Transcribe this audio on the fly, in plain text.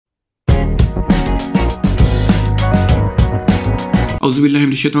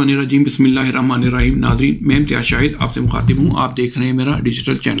औज़ुबिल्लाहिमिनश्शैतानिर्रजीम बिस्मिल्लाहिर्रहमानिर्रहीम। नाज़रीन, मैं इम्तियाज़ शाहिद आपसे मुखातिब हूँ। आप देख रहे हैं मेरा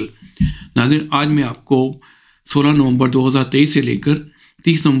डिजिटल चैनल। नाज़रीन, आज मैं आपको 16 नवंबर 2023 से लेकर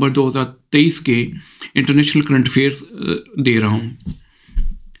 30 नवंबर 2023 के इंटरनेशनल करंट अफेयर्स दे रहा हूँ।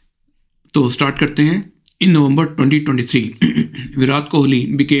 तो स्टार्ट करते हैं। In November 2023, Virat Kohli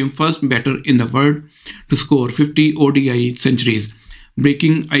became first batter in the world to score 50 ODI centuries,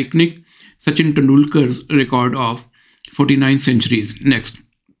 breaking iconic Sachin Tendulkar's record of 49 centuries. Next,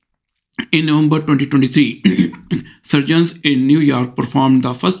 in November 2023, surgeons in New York performed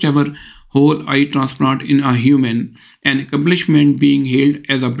the first ever whole eye transplant in a human, an accomplishment being hailed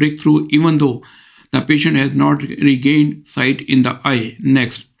as a breakthrough even though the patient has not regained sight in the eye.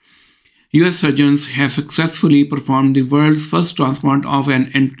 Next, US surgeons have successfully performed the world's first transplant of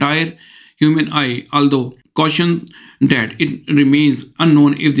an entire human eye, although caution that it remains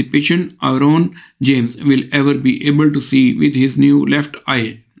unknown if the patient, Aaron James, will ever be able to see with his new left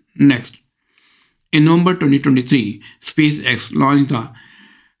eye. Next, in November 2023, SpaceX launched the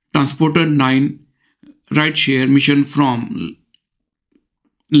Transporter 9 rideshare mission from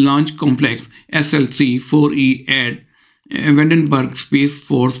Launch Complex SLC-4E at Vandenberg Space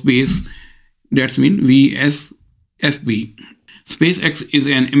Force Base, that's mean VSFB. SpaceX is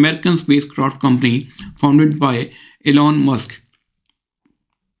an American spacecraft company founded by Elon Musk.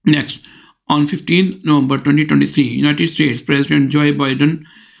 Next, on 15 November 2023, United States President Joe Biden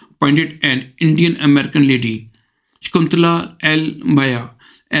appointed an Indian-American lady, Shakuntala Al-Baya,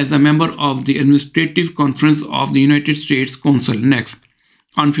 as a member of the Administrative Conference of the United States Council. Next,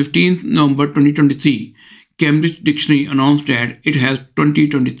 on 15 November 2023, Cambridge Dictionary announced that it has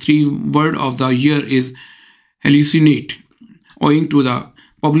 2023 word of the year is hallucinate, owing to the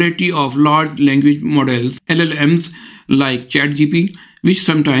popularity of large language models LLMs like ChatGPT, which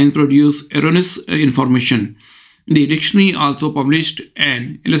sometimes produce erroneous information. The dictionary also published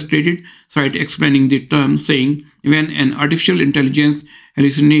an illustrated site explaining the term, saying when an artificial intelligence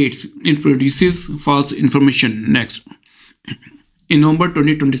hallucinates, it produces false information. Next, in November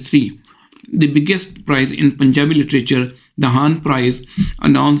 2023, the biggest prize in Punjabi literature, the Han Prize,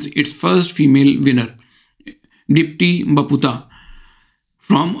 announced its first female winner, Dipti Baputa,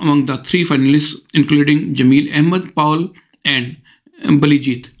 from among the three finalists, including Jamil Ahmed Paul and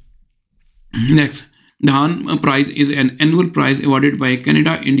Balijit. Next, the Han Prize is an annual prize awarded by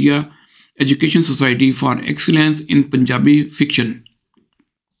Canada-India Education Society for excellence in Punjabi fiction.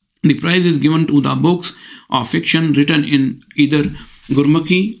 The prize is given to the books of fiction written in either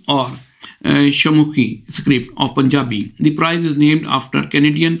Gurmukhi or Shamukhi script of Punjabi. The prize is named after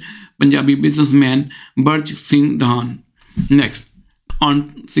Canadian Punjabi businessman Burj Singh Dhawan. Next, on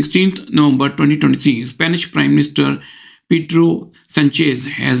 16th November 2023, Spanish Prime Minister Pedro Sanchez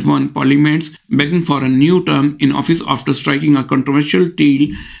has won Parliament's begging for a new term in office after striking a controversial deal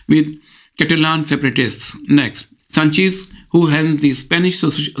with Catalan separatists. Next, Sanchez, who heads the Spanish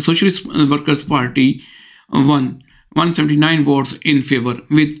Socialist Workers' Party, won 179 votes in favor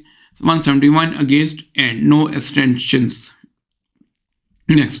with 171 against and no abstentions.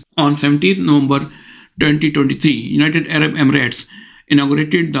 Next, on 17th November 2023, United Arab Emirates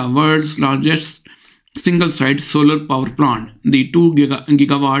inaugurated the world's largest single-site solar power plant, the 2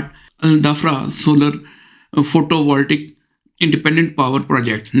 gigawatt Al Dhafra solar photovoltaic independent power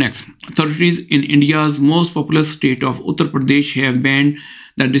project. Next, authorities in India's most populous state of Uttar Pradesh have banned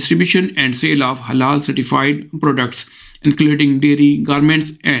the distribution and sale of halal certified products, including dairy,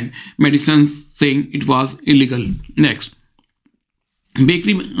 garments, and medicines, saying it was illegal. Next,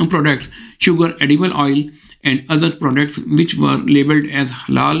 bakery products, sugar, edible oil, and other products which were labeled as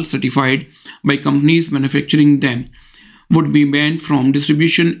halal certified by companies manufacturing them would be banned from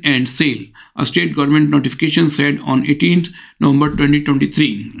distribution and sale, a state government notification said on 18th November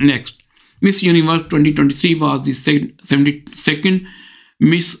 2023. Next, Miss Universe 2023 was the 72nd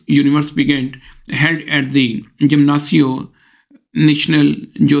Miss Universe pageant held at the Gimnasio Nacional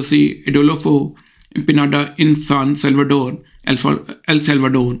Jose Adolfo Pineda in San Salvador, El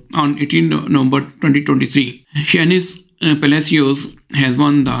Salvador, on 18 November 2023. Shanice Palacios has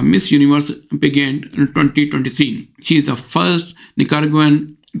won the Miss Universe pageant 2023. She is the first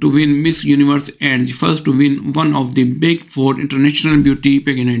Nicaraguan to win Miss Universe and the first to win one of the big four international beauty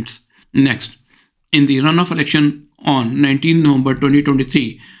pageants. Next, in the runoff election on 19 November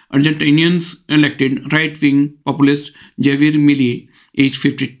 2023, Argentinians elected right-wing populist Javier Milei, age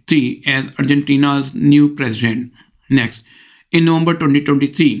 53, as Argentina's new president. Next, in November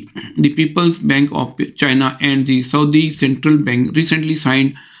 2023, the People's Bank of China and the Saudi Central Bank recently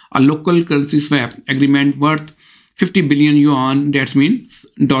signed a local currency swap agreement worth 50 billion yuan, that means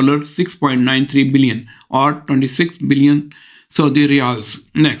 $6.93 billion or 26 billion Saudi Riyals.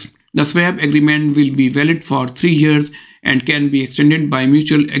 Next, the swap agreement will be valid for 3 years and can be extended by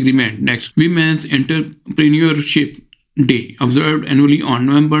mutual agreement. Next, Women's Entrepreneurship Day, observed annually on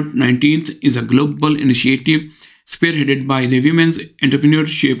November 19th, is a global initiative spearheaded by the Women's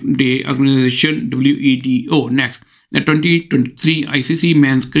Entrepreneurship Day organization WEDO. Next, the 2023 ICC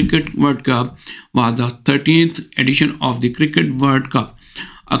Men's Cricket World Cup was the 13th edition of the Cricket World Cup,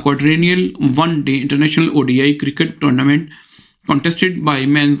 a quadrennial one-day international ODI cricket tournament contested by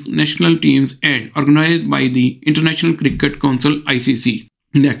men's national teams and organized by the International Cricket Council ICC.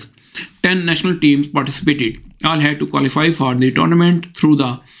 Next, 10 national teams participated. All had to qualify for the tournament through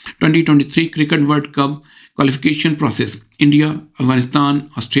the 2023 Cricket World Cup qualification process. India, Afghanistan,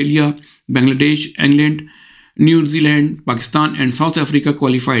 Australia, Bangladesh, England, New Zealand, Pakistan and South Africa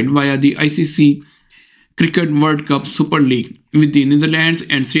qualified via the ICC Cricket World Cup Super League, with the Netherlands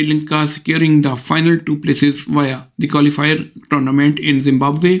and Sri Lanka securing the final 2 places via the qualifier tournament in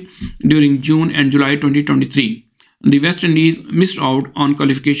Zimbabwe during June and July 2023. The West Indies missed out on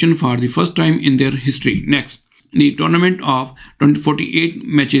qualification for the first time in their history. Next, the tournament of 48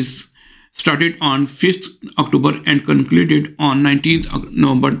 matches started on 5th October and concluded on 19th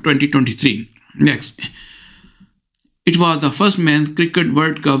November 2023. Next, it was the first men's cricket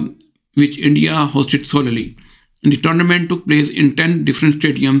World Cup which India hosted solely. The tournament took place in 10 different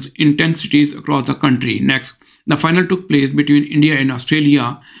stadiums in 10 cities across the country. Next, the final took place between India and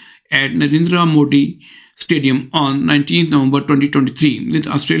Australia at Narendra Modi Stadium on 19th November 2023, with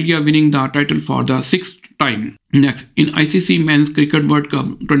Australia winning the title for the 6th time. Next, in ICC Men's Cricket World Cup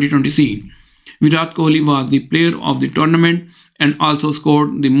 2023, Virat Kohli was the player of the tournament and also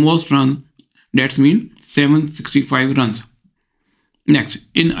scored the most runs, that means 765 runs. Next,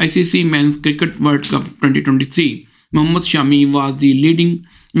 in ICC Men's Cricket World Cup 2023, Mohammad Shami was the leading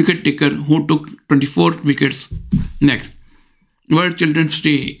wicket taker who took 24 wickets. Next, World Children's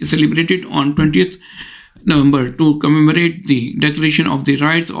Day is celebrated on 20th November to commemorate the Declaration of the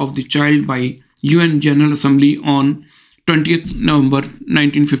Rights of the Child by UN General Assembly on 20th November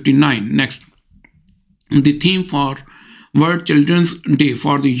 1959. Next, the theme for World Children's Day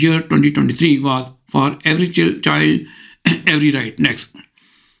for the year 2023 was For Every Child, Every Right. Next,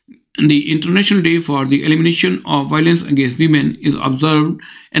 the International Day for the Elimination of Violence Against Women is observed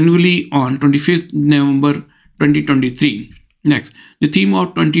annually on 25th November 2023. Next, the theme of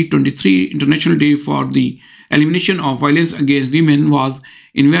 2023 International Day for the Elimination of Violence Against Women was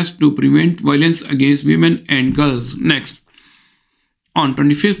Invest to Prevent Violence Against Women and Girls. Next, on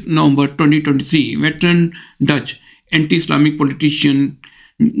 25th November 2023, veteran Dutch anti-Islamic politician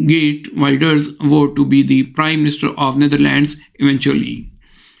Geert Wilders vowed to be the Prime Minister of Netherlands eventually,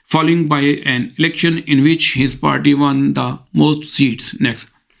 following by an election in which his party won the most seats. Next,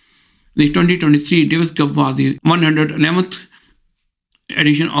 the 2023 Davis Cup was the 111th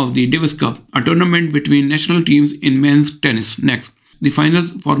edition of the Davis Cup, a tournament between national teams in men's tennis. Next, the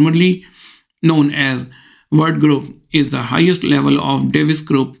finals, formerly known as World Group, is the highest level of Davis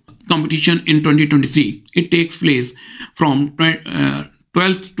Group competition in 2023. It takes place from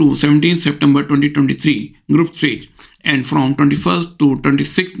 12th to 17th September 2023 group stage and from 21st to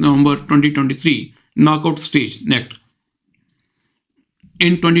 26th November 2023 knockout stage. Next,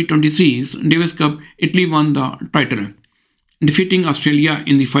 in 2023's Davis Cup, Italy won the title, defeating Australia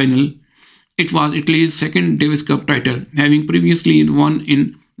in the final. It was Italy's second Davis Cup title, having previously won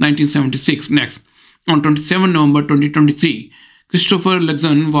in 1976. Next, on 27 November 2023, Christopher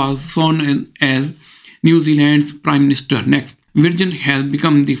Luxon was sworn as New Zealand's Prime Minister. Next, Virgin has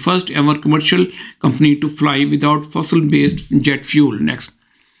become the first ever commercial company to fly without fossil-based jet fuel. Next,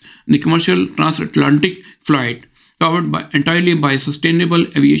 the commercial transatlantic flight powered entirely by sustainable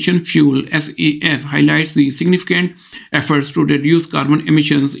aviation fuel (SAF) highlights the significant efforts to reduce carbon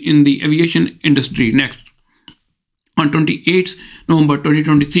emissions in the aviation industry. Next, on 28 November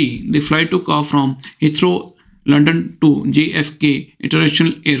 2023, the flight took off from Heathrow, London to JFK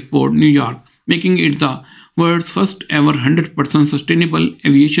International Airport, New York, making it the world's first ever 100% sustainable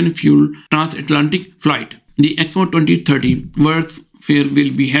aviation fuel transatlantic flight. The Expo 2030 World Fair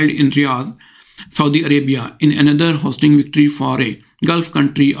will be held in Riyadh, Saudi Arabia, in another hosting victory for a Gulf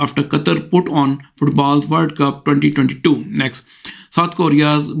country after Qatar put on football's World Cup 2022. Next, South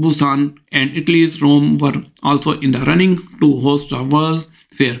Korea's Busan and Italy's Rome were also in the running to host the World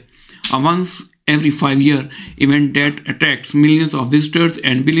Fair, a once every 5-year event that attracts millions of visitors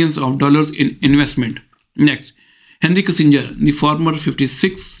and billions of dollars in investment. Next, Henry Kissinger, the former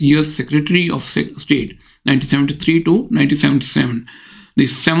 56-year Secretary of State, 1973 to 1977, the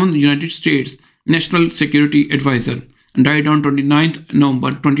 7th United States National Security Advisor, died on 29th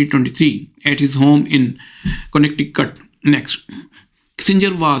November 2023 at his home in Connecticut. Next,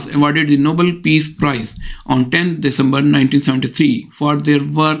 Kissinger was awarded the Nobel Peace Prize on 10 December 1973 for their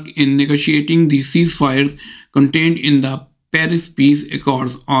work in negotiating the ceasefires contained in the Paris Peace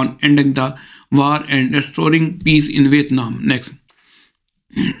Accords on ending the war and restoring peace in Vietnam. Next,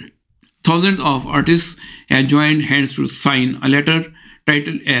 thousands of artists have joined hands to sign a letter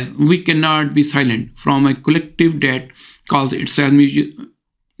titled as "We Cannot Be Silent" from a collective that calls itself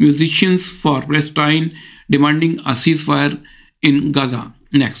Musicians for Palestine, demanding a ceasefire in Gaza.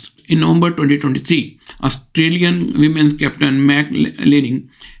 Next, in November 2023, Australian women's captain Meg Lanning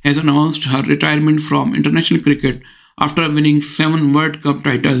has announced her retirement from international cricket after winning 7 World Cup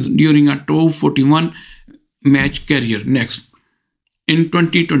titles during a 241 match career. Next, in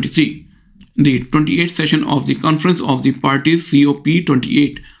 2023, the 28th session of the Conference of the Parties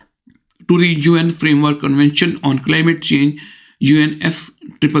COP28 to the UN Framework Convention on Climate Change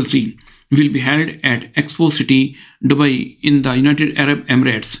UNFCCC will be held at Expo City, Dubai in the United Arab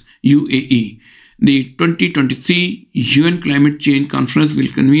Emirates UAE. The 2023 UN Climate Change Conference will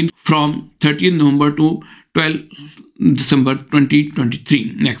convene from 30th November to 12 December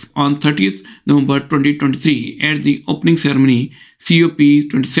 2023. Next, on 30th November 2023, at the opening ceremony,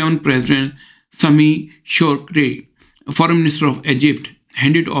 COP27 President Sami Shokri, Foreign Minister of Egypt,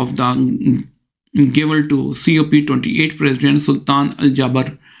 handed off the gavel to COP28 President Sultan Al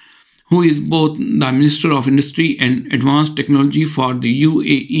Jaber, who is both the Minister of Industry and Advanced Technology for the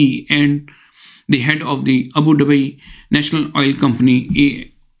UAE and the head of the Abu Dhabi National Oil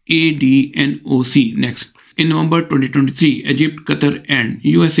Company ADNOC. Next, in November 2023, Egypt, Qatar and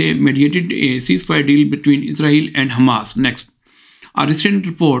USA mediated a ceasefire deal between Israel and Hamas. Next, a recent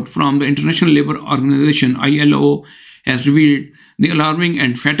report from the International Labour Organization ILO has revealed the alarming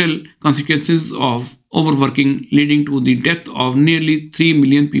and fatal consequences of overworking, leading to the death of nearly 3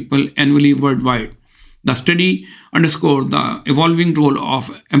 million people annually worldwide. The study underscored the evolving role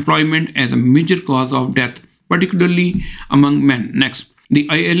of employment as a major cause of death, particularly among men. Next, the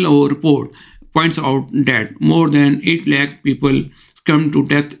ILO report points out that more than 8 lakh people succumb to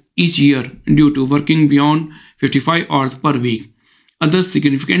death each year due to working beyond 55 hours per week. Other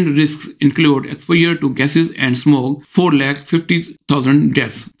significant risks include exposure to gases and smoke, 4,50,000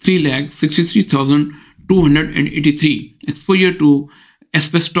 deaths, 3,63,283, exposure to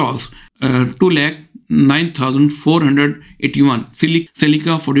asbestos, 2,09,481,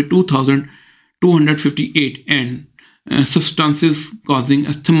 silica, 42,258, and substances causing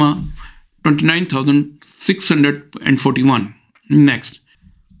asthma, 29,641. Next,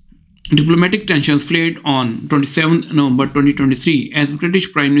 diplomatic tensions flared on 27 November 2023 as British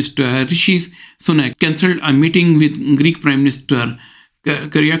Prime Minister Rishi Sunak cancelled a meeting with Greek Prime Minister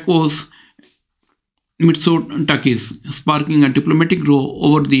Kyriakos Mitsotakis, sparking a diplomatic row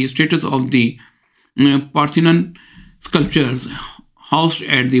over the status of the Parthenon sculptures housed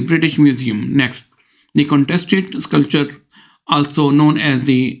at the British Museum. Next, the contested sculpture, also known as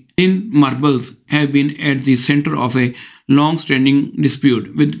the tin marbles, have been at the center of a long-standing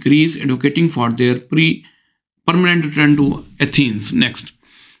dispute, with Greece advocating for their permanent return to Athens. Next,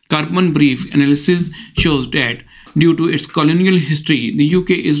 Carbon Brief analysis shows that due to its colonial history, the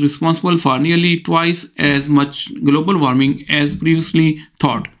UK is responsible for nearly twice as much global warming as previously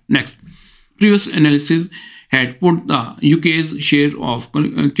thought. Next, previous analysis had put the UK's share of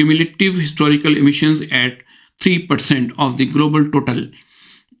cumulative historical emissions at 3% of the global total,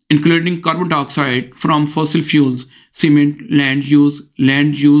 including carbon dioxide from fossil fuels, cement, land use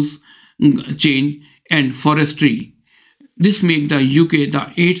change, and forestry. This makes the UK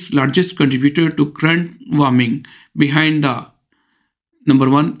the 8th largest contributor to current warming, behind the number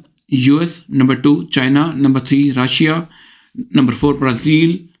 1 US, number 2 China, number 3 Russia, number 4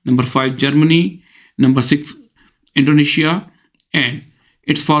 Brazil, number 5 Germany, number 6 Indonesia, and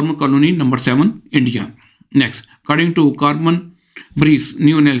its former colony number 7 India. Next, according to Carbon Brief's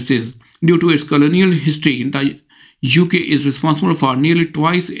new analysis, due to its colonial history, the UK is responsible for nearly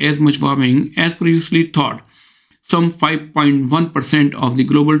twice as much warming as previously thought, some 5.1% of the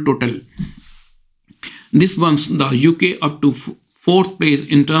global total. This bumps the UK up to 4th place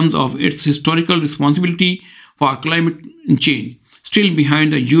in terms of its historical responsibility for climate change, still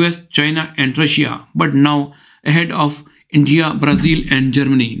behind the US, China, and Russia, but now ahead of India, Brazil, and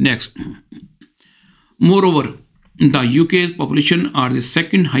Germany. Next, moreover, the UK's population are the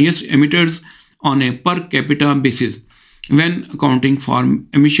second highest emitters on a per capita basis when accounting for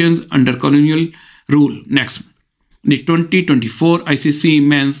emissions under colonial rule. Next, the 2024 ICC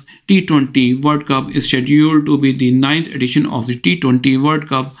Men's T20 World Cup is scheduled to be the 9th edition of the T20 World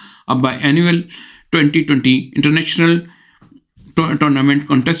Cup, a biannual 2020 international tournament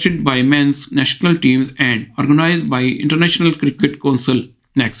contested by men's national teams and organized by International Cricket Council.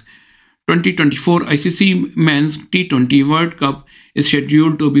 Next, 2024 ICC Men's T20 World Cup is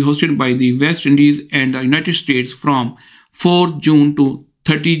scheduled to be hosted by the West Indies and the United States from 4 June to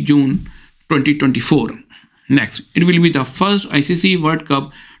 30 June 2024. Next, it will be the first ICC World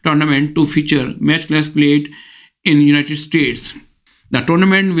Cup tournament to feature matchless played in United States. The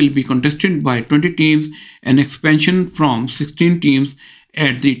tournament will be contested by 20 teams, an expansion from 16 teams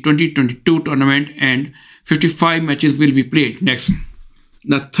at the 2022 tournament, and 55 matches will be played. Next,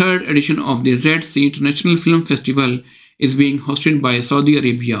 the third edition of the Red Sea International Film Festival is being hosted by Saudi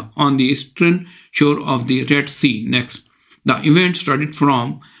Arabia on the eastern shore of the Red Sea. Next, the event started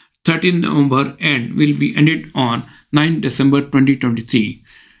from 13 November and will be ended on 9 December 2023.